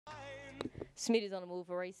Smitty's on the move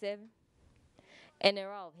for race 7. And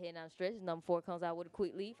they're off. Heading down the stretch. Number 4 comes out with a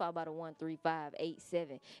quick lead, followed by the 1, 3, 5, 8,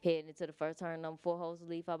 7. Heading into the first turn, number 4 holds the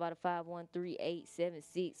lead, followed by the 5, 1, 3, 8, 7,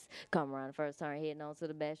 6. Come around the first turn, heading on to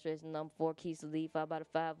the back stretch. Number 4 keeps the lead, followed by the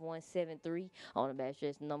 5, 1, 7, 3. On the back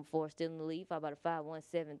stretch, number 4 still in the lead, followed by the 5, 1,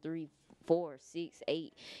 7, 3, 4, 6,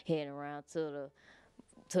 8. Heading around to the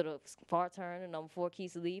far turn, and number 4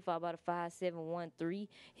 keeps the lead, followed by the 5, 7, 1, 3.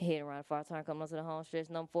 Heading around the far turn, coming onto the home stretch.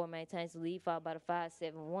 Number 4 maintains the lead, followed by the 5,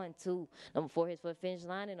 7, 1, 2. Number 4 hits for the finish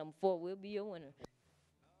line, and number 4 will be your winner.